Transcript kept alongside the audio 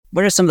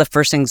what are some of the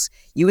first things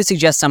you would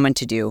suggest someone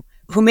to do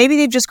who maybe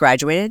they've just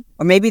graduated,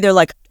 or maybe they're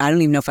like, I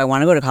don't even know if I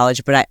want to go to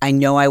college, but I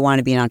know I want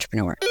to be an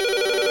entrepreneur?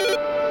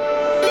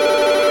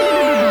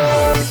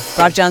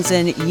 Brock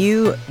Johnson,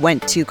 you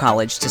went to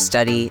college to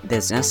study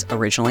business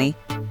originally.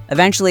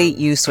 Eventually,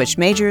 you switched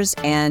majors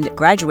and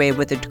graduated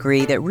with a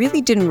degree that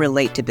really didn't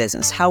relate to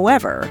business.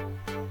 However,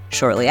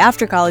 shortly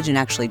after college and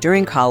actually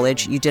during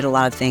college, you did a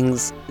lot of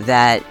things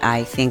that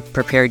I think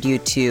prepared you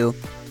to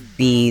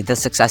be the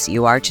success that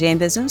you are today in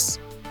business.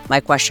 My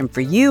question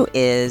for you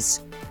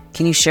is,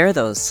 can you share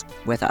those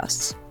with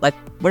us? Like,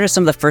 what are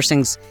some of the first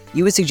things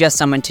you would suggest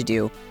someone to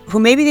do who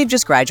maybe they've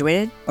just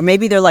graduated, or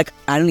maybe they're like,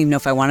 I don't even know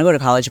if I want to go to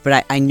college,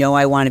 but I know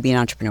I want to be an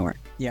entrepreneur?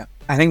 Yeah.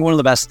 I think one of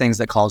the best things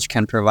that college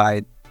can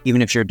provide,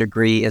 even if your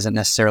degree isn't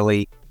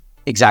necessarily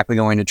exactly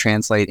going to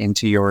translate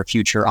into your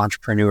future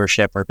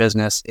entrepreneurship or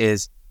business,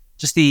 is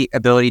just the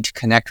ability to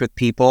connect with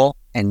people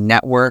and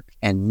network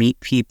and meet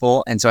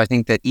people. And so I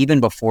think that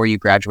even before you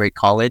graduate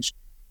college,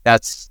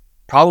 that's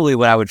probably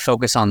what I would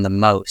focus on the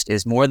most,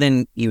 is more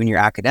than even your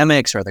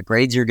academics or the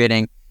grades you're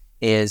getting,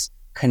 is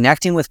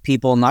connecting with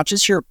people, not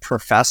just your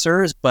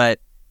professors, but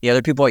the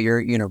other people at your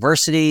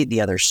university,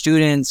 the other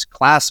students,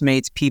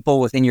 classmates, people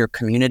within your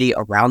community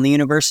around the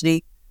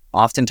university.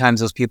 Oftentimes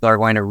those people are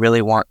going to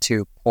really want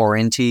to pour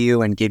into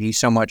you and give you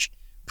so much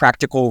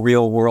practical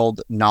real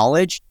world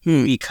knowledge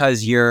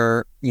because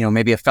you're,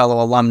 maybe a fellow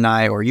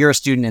alumni, or you're a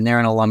student and they're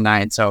an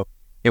alumni. And so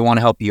they want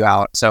to help you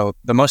out. So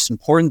the most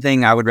important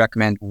thing I would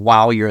recommend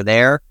while you're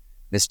there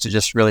is to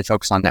just really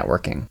focus on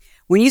networking.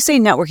 When you say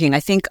networking, I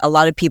think a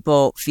lot of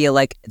people feel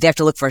like they have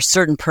to look for a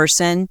certain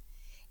person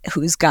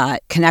who's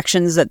got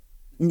connections that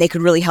they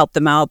could really help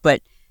them out.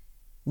 But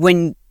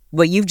when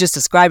what you've just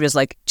described is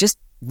like, just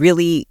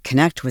really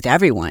connect with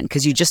everyone,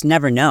 because you just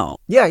never know.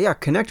 Yeah.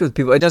 Connect with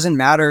people. It doesn't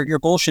matter. Your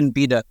goal shouldn't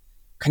be to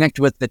connect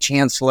with the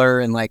chancellor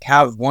and like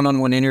have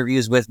one-on-one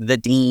interviews with the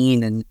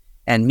dean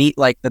and meet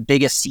like the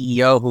biggest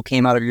CEO who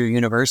came out of your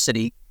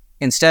university.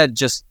 Instead,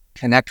 just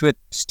connect with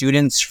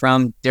students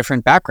from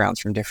different backgrounds,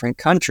 from different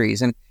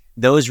countries. And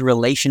those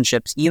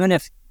relationships, even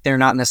if they're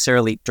not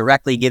necessarily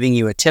directly giving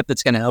you a tip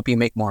that's going to help you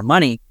make more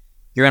money,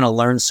 you're going to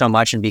learn so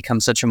much and become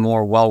such a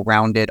more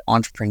well-rounded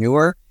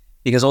entrepreneur,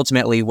 because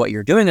ultimately what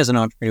you're doing as an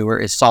entrepreneur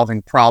is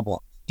solving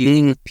problems,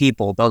 dealing with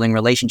people, building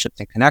relationships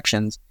and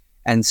connections.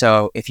 And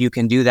so if you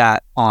can do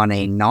that on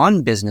a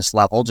non-business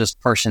level, just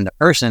person to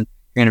person,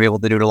 you're going to be able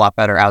to do it a lot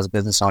better as a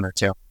business owner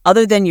too.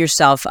 Other than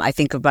yourself, I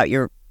think about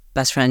your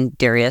best friend,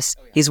 Darius.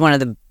 Oh, yeah. He's one of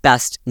the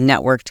best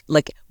networked.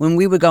 Like when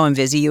we would go and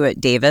visit you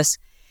at Davis,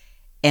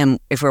 and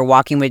if we're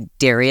walking with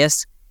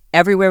Darius,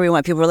 everywhere we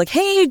went, people were like,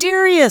 hey,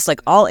 Darius,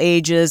 like all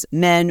ages,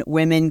 men,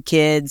 women,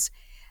 kids.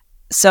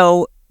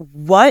 So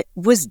what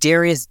was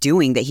Darius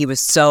doing that he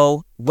was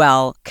so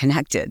well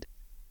connected?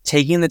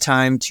 Taking the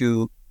time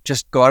to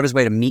just go out of his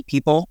way to meet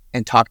people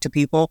and talk to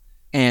people.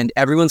 And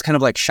everyone's kind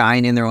of like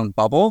shying in their own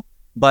bubble,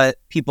 but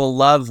people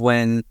love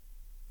when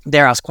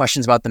they're asked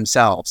questions about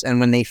themselves and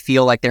when they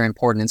feel like they're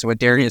important. And so what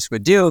Darius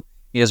would do,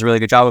 he does a really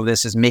good job of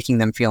this, is making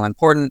them feel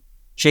important,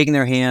 shaking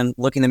their hand,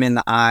 looking them in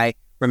the eye,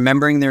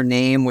 remembering their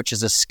name, which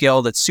is a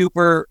skill that's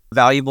super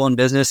valuable in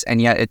business. And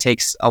yet it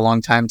takes a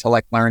long time to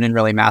like learn and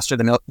really master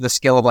the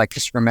skill of like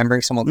just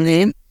remembering someone's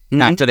name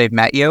after they've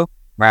met you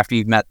or after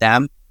you've met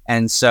them.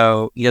 And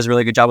so he does a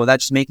really good job of that,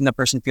 just making the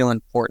person feel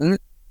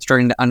important,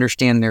 starting to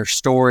understand their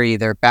story,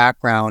 their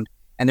background.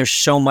 And there's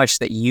so much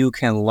that you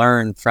can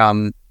learn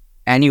from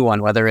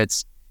anyone, whether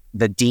it's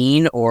the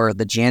dean or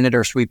the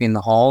janitor sweeping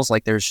the halls.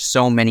 Like there's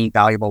so many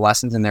valuable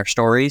lessons in their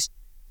stories.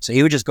 So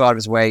he would just go out of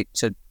his way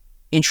to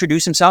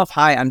introduce himself.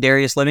 Hi, I'm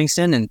Darius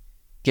Livingston, and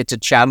get to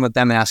chatting with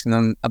them and asking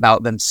them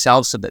about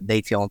themselves so that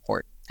they feel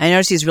important. I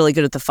noticed he's really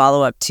good at the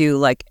follow-up too.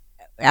 Like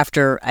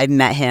after I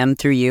met him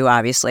through you,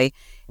 obviously,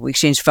 we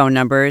exchanged phone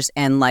numbers,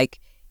 and like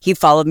he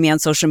followed me on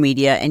social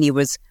media, and he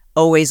was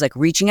always like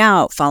reaching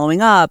out,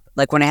 following up.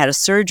 Like when I had a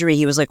surgery,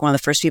 he was like one of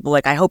the first people,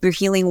 like, I hope you're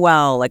healing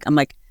well. Like, I'm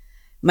like,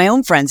 my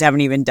own friends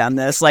haven't even done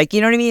this. Like, you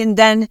know what I mean? And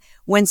then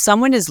when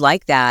someone is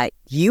like that,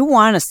 you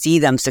want to see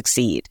them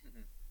succeed,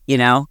 you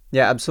know?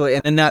 Yeah, absolutely.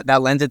 And then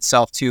that lends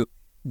itself to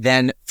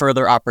then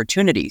further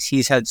opportunities.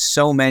 He's had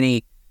so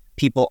many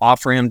people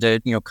offer him to,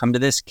 come to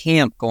this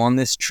camp, go on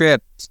this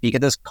trip, speak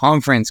at this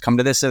conference, come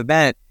to this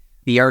event,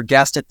 be our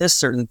guest at this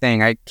certain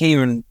thing. I can't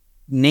even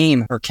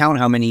name or count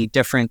how many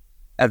different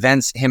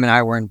events him and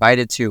I were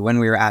invited to when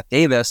we were at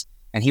Davis,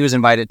 and he was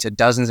invited to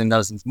dozens and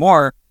dozens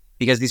more,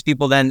 because these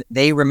people then,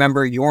 they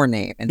remember your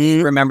name and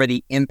they remember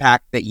the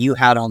impact that you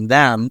had on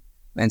them.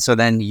 And so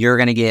then you're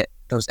going to get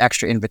those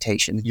extra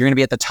invitations. You're going to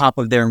be at the top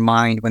of their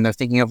mind when they're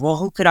thinking of, well,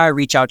 who could I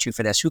reach out to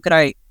for this? Who could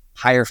I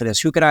hire for this?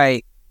 Who could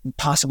I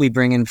possibly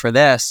bring in for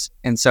this?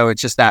 And so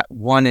it's just that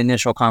one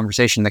initial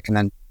conversation that can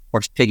then, of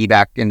course,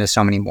 piggyback into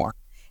so many more.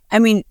 I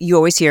mean, you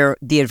always hear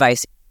the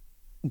advice,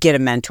 get a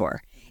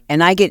mentor.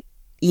 And I get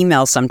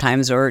emails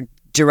sometimes or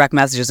direct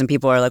messages, and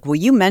people are like, will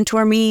you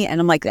mentor me? And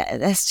I'm like,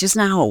 that's just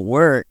not how it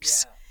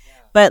works. Yeah.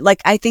 But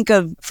like, I think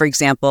of, for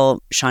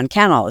example, Sean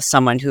Cannell is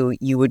someone who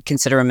you would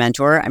consider a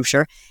mentor, I'm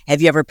sure.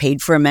 Have you ever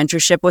paid for a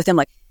mentorship with him?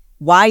 Like,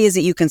 Why is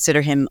it you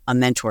consider him a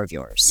mentor of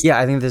yours? Yeah,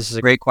 I think this is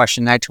a great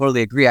question. I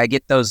totally agree. I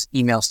get those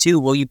emails too.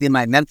 Will you be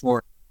my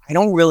mentor? I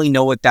don't really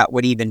know what that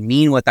would even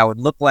mean, what that would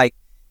look like.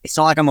 It's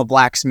not like I'm a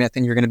blacksmith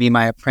and you're going to be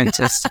my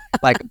apprentice,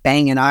 like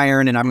bang an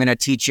iron and I'm going to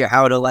teach you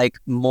how to like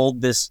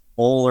mold this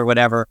bowl or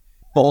whatever.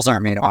 Bowls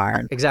aren't made of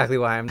iron. Exactly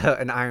why I'm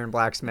an iron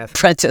blacksmith.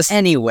 Apprentice.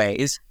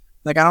 Anyways,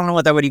 like I don't know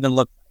what that would even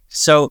look like.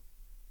 So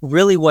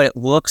really what it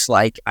looks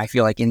like, I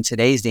feel like in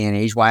today's day and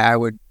age, why I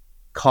would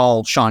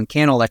call Sean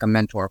Cannell like a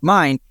mentor of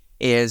mine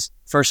is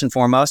first and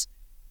foremost,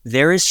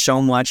 there is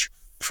so much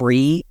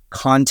free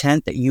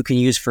content that you can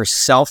use for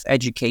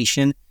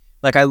self-education.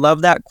 Like I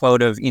love that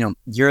quote of,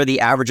 you're the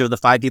average of the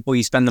 5 people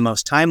you spend the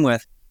most time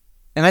with.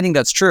 And I think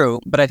that's true.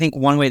 But I think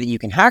one way that you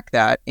can hack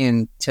that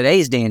in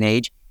today's day and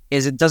age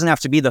is it doesn't have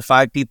to be the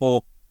 5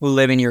 people who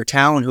live in your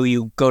town who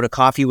you go to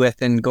coffee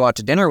with and go out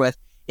to dinner with.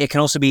 It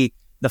can also be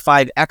the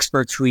 5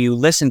 experts who you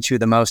listen to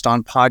the most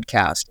on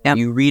podcasts. Yep.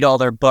 You read all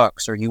their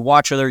books or you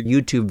watch other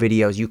YouTube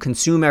videos. You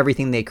consume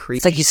everything they create.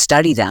 It's like you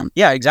study them.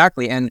 Yeah,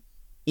 exactly. And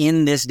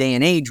in this day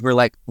and age,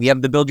 we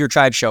have the Build Your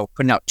Tribe show,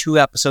 putting out 2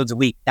 episodes a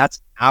week. That's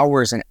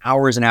hours and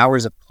hours and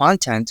hours of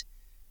content.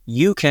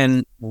 You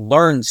can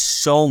learn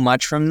so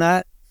much from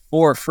that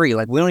for free.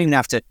 Like we don't even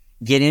have to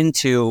get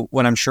into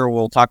what I'm sure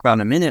we'll talk about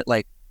in a minute,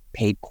 like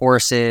paid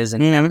courses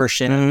and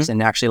memberships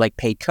and actually like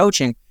paid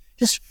coaching.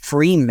 Just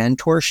free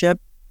mentorship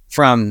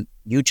from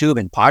YouTube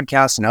and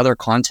podcasts and other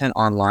content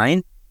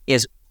online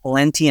is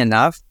plenty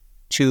enough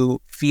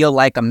to feel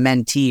like a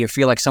mentee or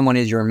feel like someone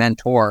is your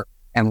mentor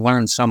and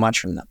learn so much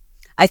from them.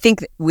 I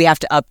think we have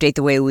to update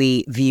the way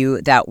we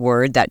view that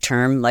word, that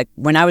term. Like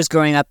when I was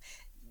growing up,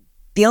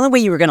 the only way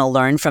you were going to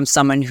learn from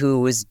someone who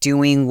was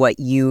doing what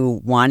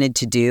you wanted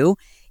to do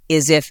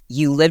is if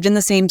you lived in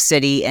the same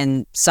city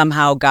and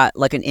somehow got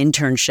like an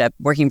internship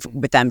working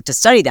with them to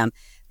study them.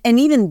 And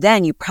even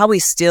then, you probably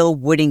still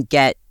wouldn't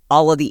get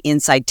all of the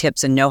inside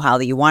tips and know-how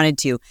that you wanted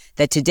to,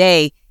 that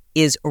today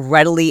is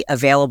readily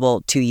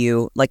available to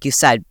you, like you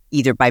said,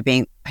 either by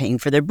paying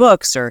for their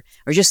books or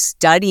just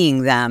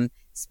studying them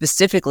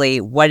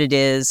specifically what it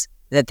is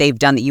that they've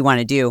done that you want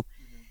to do.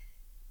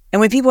 And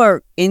when people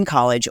are in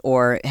college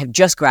or have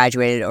just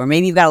graduated, or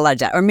maybe you've got a lot of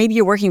debt, or maybe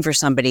you're working for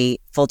somebody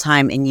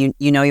full-time and you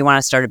want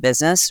to start a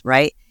business,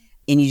 right?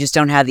 And you just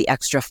don't have the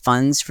extra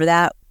funds for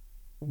that.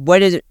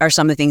 What are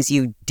some of the things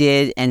you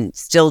did and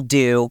still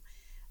do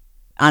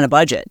on a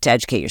budget to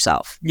educate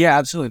yourself? Yeah,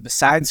 absolutely.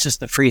 Besides just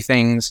the free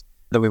things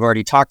that we've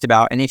already talked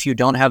about. And if you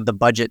don't have the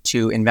budget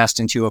to invest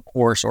into a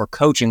course or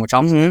coaching, which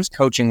often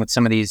coaching with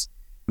some of these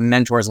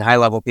mentors and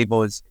high-level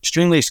people is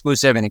extremely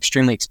exclusive and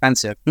extremely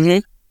expensive.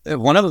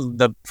 One of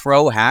the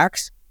pro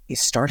hacks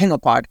is starting a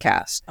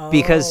podcast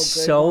because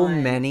so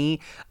many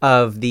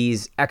of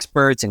these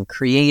experts and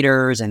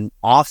creators and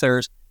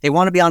authors, they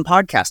want to be on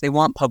podcasts. They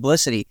want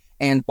publicity.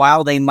 And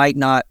while they might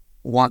not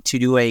want to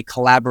do a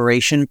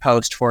collaboration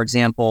post, for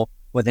example,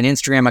 with an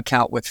Instagram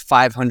account with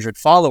 500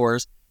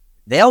 followers,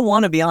 they'll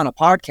want to be on a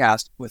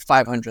podcast with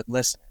 500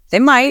 listeners. They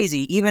might.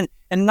 Easy, even,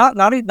 and not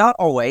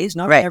always,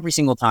 not right. every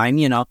single time,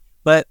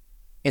 but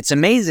it's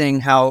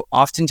amazing how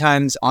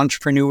oftentimes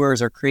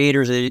entrepreneurs or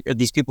creators or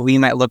these people who you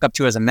might look up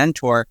to as a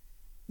mentor,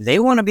 they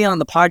want to be on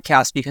the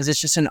podcast because it's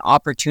just an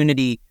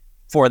opportunity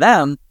for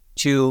them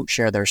to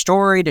share their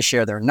story, to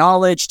share their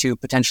knowledge, to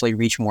potentially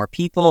reach more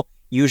people.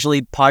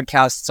 Usually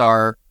podcasts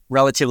are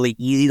relatively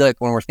easy. Like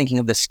when we're thinking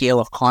of the scale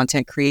of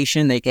content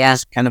creation, they can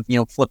just kind of,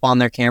 flip on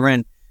their camera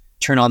and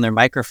turn on their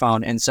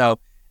microphone. And so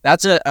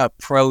that's a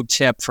pro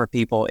tip for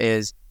people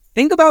is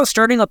think about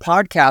starting a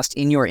podcast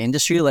in your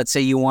industry. Let's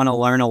say you want to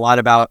learn a lot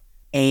about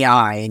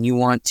AI and you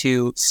want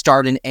to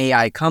start an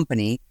AI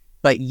company,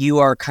 but you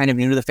are kind of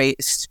new to the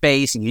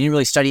space and you didn't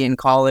really study it in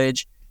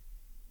college.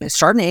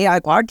 Start an AI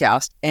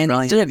podcast, and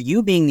instead of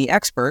you being the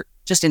expert,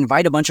 just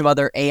invite a bunch of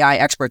other AI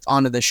experts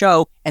onto the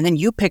show, and then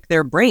you pick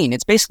their brain.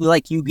 It's basically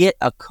like you get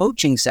a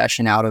coaching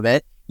session out of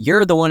it.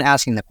 You're the one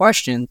asking the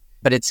question,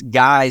 but it's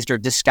guised or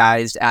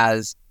disguised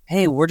as,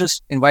 hey, we're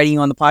just inviting you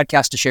on the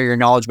podcast to share your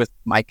knowledge with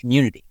my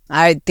community.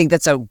 I think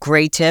that's a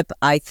great tip.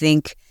 I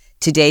think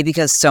today,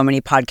 because so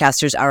many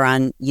podcasters are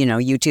on,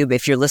 YouTube,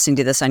 if you're listening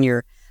to this on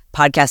your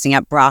podcasting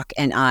app, Brock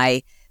and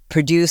I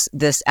produce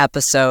this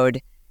episode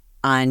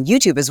on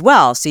YouTube as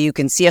well. So you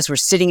can see us. We're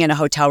sitting in a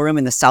hotel room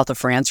in the south of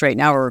France right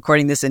now. We're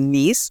recording this in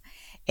Nice.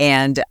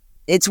 And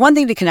it's one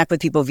thing to connect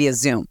with people via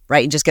Zoom,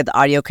 right? And just get the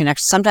audio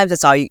connection. Sometimes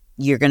that's all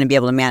you're going to be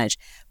able to manage.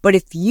 But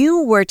if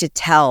you were to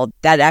tell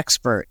that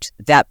expert,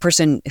 that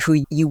person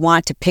who you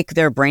want to pick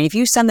their brain, if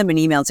you send them an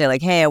email and say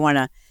like, hey, I want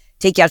to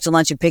take you out to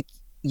lunch and pick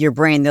your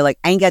brain, they're like,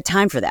 I ain't got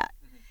time for that.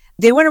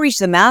 They want to reach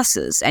the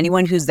masses.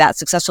 Anyone who's that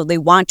successful, they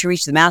want to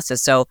reach the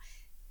masses. So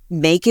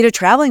make it a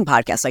traveling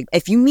podcast. Like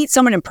if you meet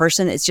someone in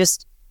person, it's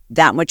just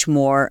that much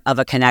more of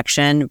a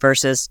connection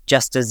versus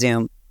just a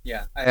Zoom.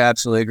 Yeah, I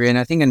absolutely agree. And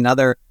I think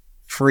another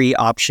free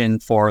option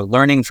for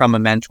learning from a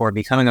mentor,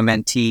 becoming a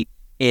mentee,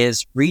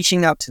 is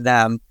reaching out to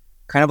them,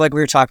 kind of like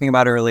we were talking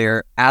about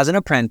earlier, as an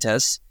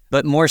apprentice,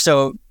 but more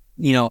so,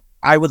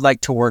 I would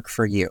like to work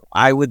for you.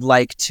 I would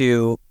like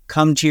to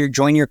come to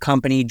join your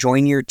company,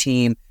 join your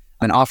team.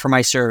 and offer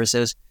my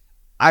services,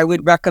 I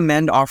would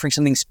recommend offering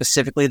something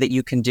specifically that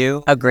you can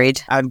do.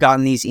 Agreed. I've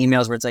gotten these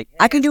emails where it's like,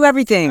 I can do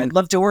everything. I'd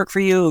love to work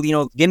for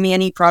you. Give me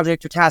any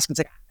project or task. It's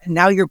like,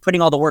 now you're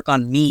putting all the work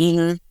on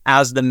me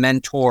as the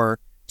mentor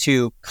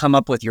to come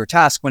up with your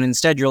task, when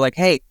instead you're like,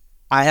 hey,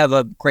 I have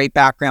a great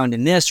background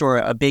in this, or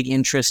a big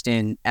interest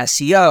in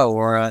SEO,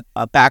 or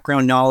a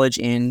background knowledge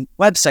in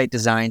website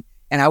design,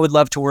 and I would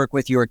love to work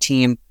with your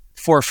team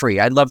for free.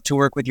 I'd love to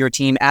work with your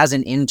team as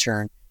an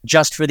intern,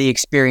 just for the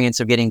experience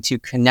of getting to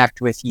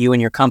connect with you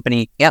and your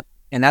company. Yep.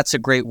 And that's a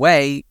great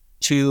way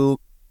to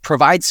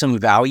provide some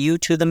value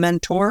to the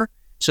mentor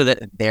so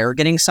that they're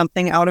getting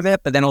something out of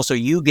it, but then also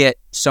you get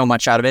so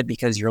much out of it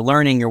because you're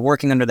learning, you're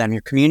working under them,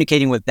 you're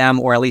communicating with them,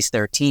 or at least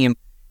their team.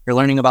 You're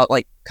learning about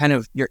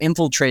you're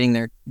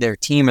infiltrating their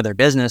team or their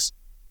business.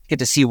 You get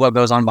to see what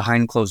goes on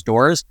behind closed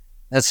doors.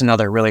 That's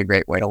another really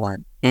great way to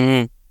learn.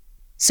 Mm-hmm.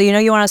 So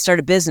you want to start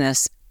a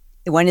business.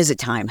 When is it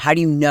time? How do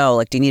you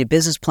know? Do you need a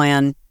business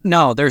plan?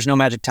 No, there's no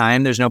magic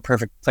time. There's no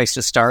perfect place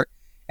to start.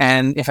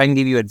 And if I can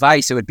give you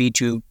advice, it would be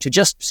to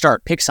just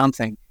start, pick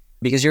something,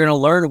 because you're going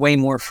to learn way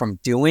more from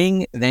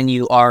doing than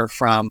you are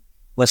from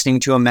listening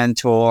to a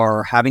mentor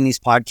or having these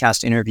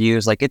podcast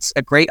interviews. It's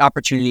a great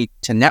opportunity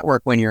to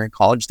network when you're in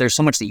college. There's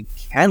so much that you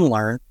can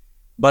learn,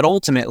 but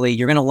ultimately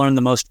you're going to learn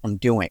the most from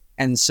doing.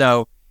 And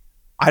so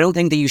I don't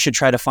think that you should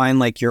try to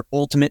find your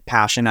ultimate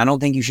passion. I don't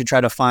think you should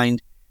try to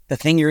find the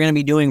thing you're going to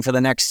be doing for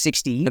the next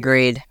 60 years.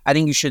 Agreed. I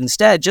think you should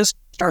instead just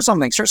start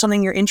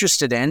something you're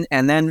interested in,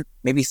 and then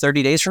maybe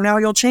 30 days from now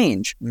you'll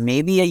change.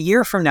 Maybe a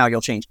year from now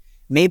you'll change.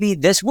 Maybe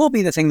this will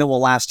be the thing that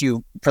will last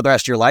you for the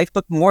rest of your life,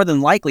 but more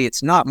than likely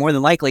it's not. More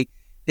than likely,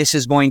 this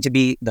is going to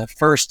be the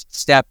first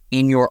step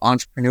in your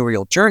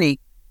entrepreneurial journey.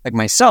 Like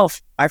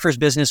myself, my first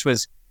business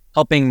was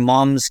helping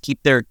moms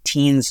keep their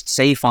teens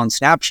safe on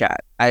Snapchat.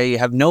 I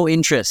have no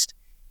interest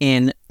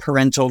in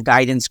parental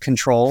guidance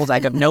controls. I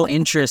have no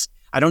interest.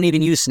 I don't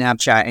even use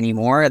Snapchat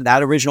anymore.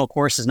 That original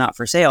course is not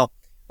for sale.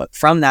 But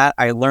from that,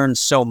 I learned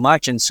so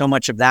much, and so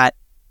much of that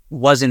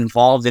was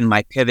involved in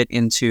my pivot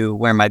into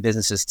where my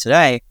business is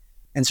today.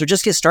 And so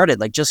just get started.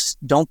 Just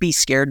don't be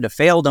scared to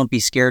fail. Don't be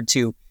scared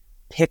to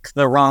pick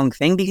the wrong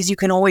thing, because you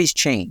can always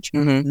change.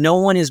 Mm-hmm. No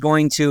one is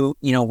going to,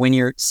 when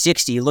you're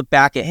 60, look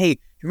back at, hey,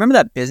 remember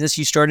that business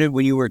you started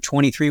when you were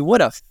 23?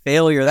 What a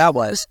failure that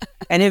was.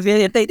 And if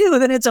they do,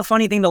 then it's a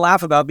funny thing to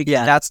laugh about, because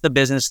that's the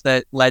business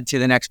that led to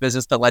the next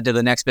business that led to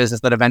the next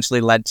business that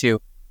eventually led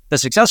to the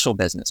successful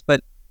business.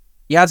 But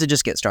you have to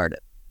just get started.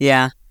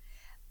 Yeah.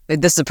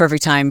 This is the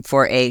perfect time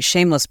for a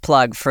shameless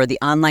plug for the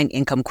Online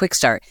Income Quick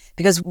Start,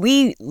 because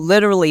we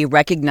literally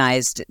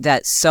recognized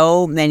that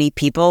so many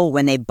people,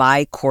 when they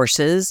buy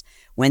courses,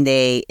 when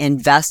they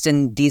invest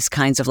in these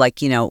kinds of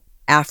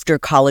after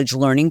college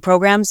learning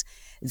programs,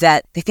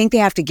 that they think they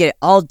have to get it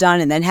all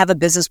done and then have a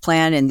business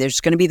plan, and there's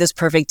going to be this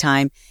perfect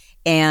time.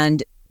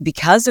 And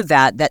because of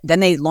that then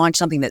they launch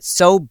something that's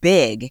so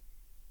big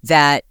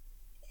that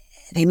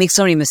they make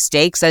so many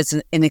mistakes that it's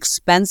an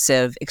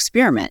expensive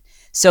experiment.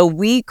 So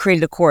we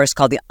created a course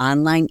called the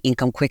Online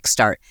Income Quick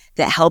Start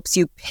that helps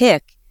you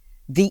pick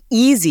the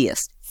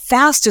easiest,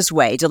 fastest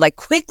way to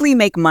quickly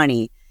make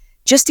money,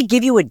 just to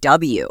give you a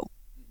W,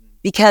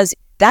 because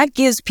that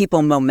gives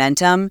people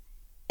momentum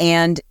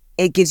and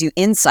it gives you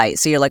insight.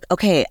 So you're like,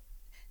 okay,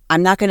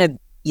 I'm not going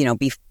to,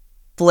 be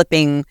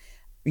flipping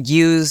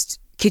used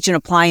kitchen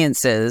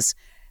appliances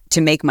to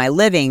make my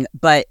living,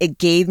 but it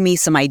gave me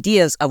some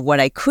ideas of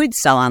what I could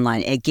sell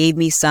online. It gave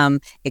me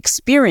some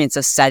experience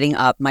of setting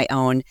up my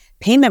own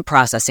payment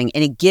processing,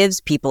 and it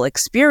gives people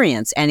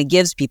experience, and it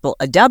gives people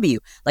a W.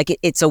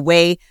 It's a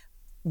way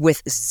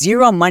with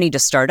zero money to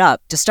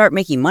start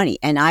making money.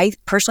 And I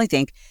personally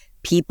think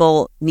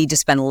people need to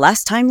spend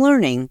less time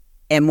learning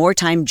and more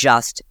time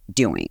just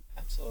doing.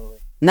 Absolutely.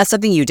 And that's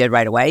something you did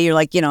right away. You're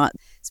like,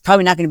 it's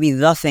probably not going to be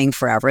the thing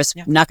forever. It's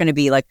not going to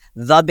be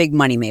the big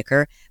money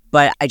maker,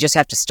 but I just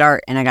have to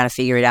start and I got to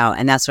figure it out.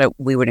 And that's what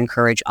we would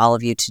encourage all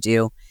of you to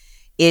do.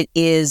 It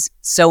is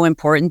so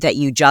important that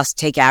you just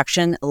take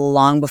action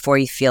long before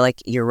you feel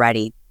like you're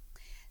ready.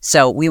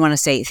 So we want to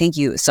say thank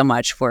you so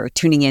much for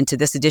tuning in to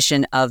this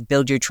edition of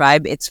Build Your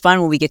Tribe. It's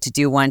fun when we get to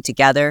do one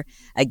together.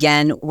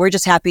 Again, we're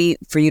just happy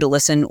for you to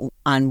listen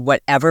on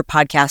whatever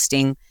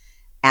podcasting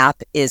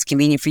app is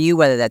convenient for you,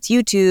 whether that's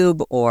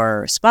YouTube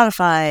or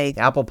Spotify,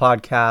 Apple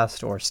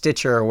Podcast or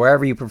Stitcher, or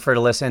wherever you prefer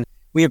to listen.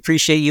 We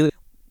appreciate you.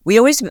 We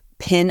always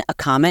pin a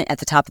comment at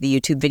the top of the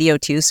YouTube video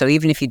too. So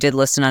even if you did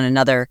listen on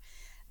another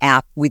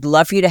app, we'd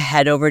love for you to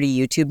head over to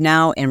YouTube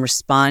now and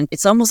respond.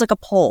 It's almost like a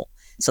poll.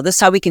 So this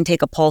is how we can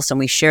take a pulse and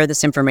we share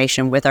this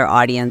information with our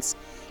audience.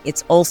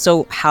 It's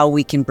also how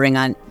we can bring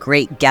on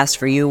great guests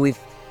for you. We've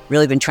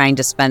really been trying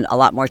to spend a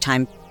lot more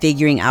time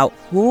figuring out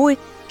who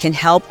can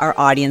help our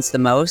audience the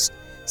most.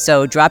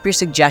 So drop your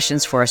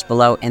suggestions for us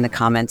below in the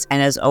comments.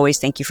 And as always,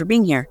 thank you for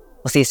being here.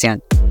 We'll see you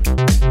soon.